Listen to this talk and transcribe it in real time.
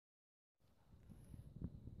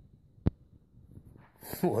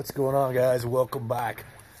What's going on, guys? Welcome back.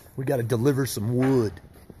 We got to deliver some wood.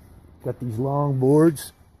 Got these long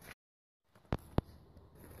boards,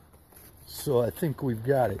 so I think we've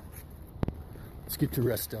got it. Let's get the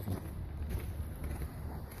rest of them.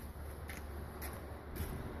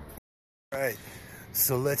 All right,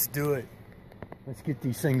 so let's do it. Let's get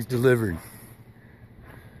these things delivered.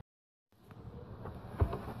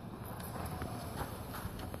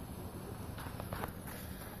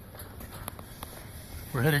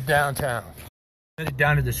 We're headed downtown. Headed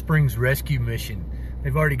down to the Springs Rescue Mission.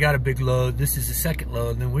 They've already got a big load. This is the second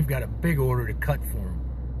load, and then we've got a big order to cut for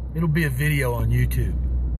them. It'll be a video on YouTube.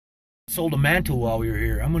 Sold a mantle while we were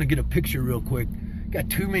here. I'm gonna get a picture real quick. Got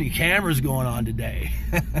too many cameras going on today.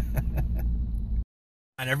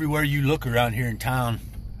 And everywhere you look around here in town,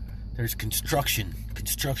 there's construction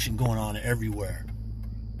going on everywhere.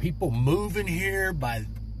 People moving here by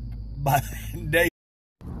day.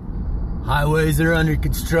 Highways are under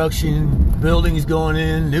construction, buildings going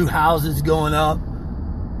in, new houses going up,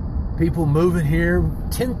 people moving here.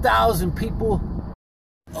 10,000 people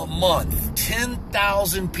a month.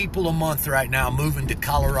 10,000 people a month right now moving to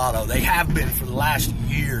Colorado. They have been for the last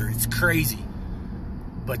year. It's crazy.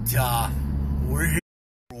 But we're here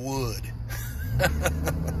for wood.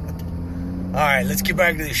 All right, let's get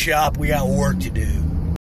back to the shop. We got work to do.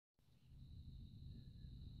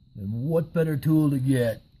 And what better tool to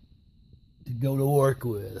get to go to work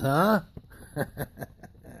with, huh?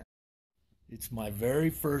 It's my very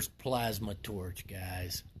first plasma torch,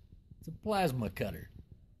 guys. It's a plasma cutter.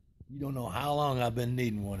 You don't know how long I've been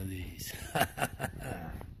needing one of these.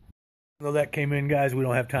 Well, that came in, guys. We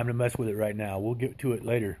don't have time to mess with it right now. We'll get to it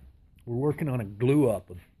later. We're working on a glue up,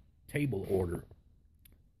 a table order.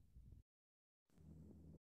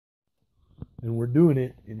 And we're doing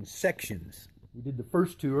it in sections. We did the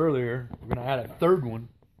first two earlier. We're going to add a third one.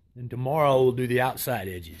 And tomorrow we'll do the outside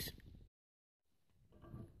edges.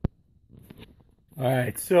 All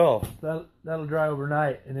right, so that'll dry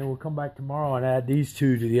overnight, and then we'll come back tomorrow and add these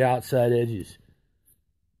two to the outside edges.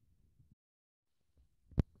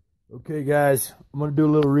 Okay, guys, I'm going to do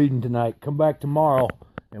a little reading tonight. Come back tomorrow,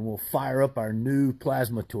 and we'll fire up our new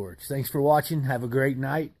plasma torch. Thanks for watching. Have a great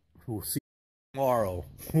night. We'll see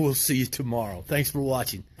you tomorrow. Thanks for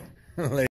watching. Later.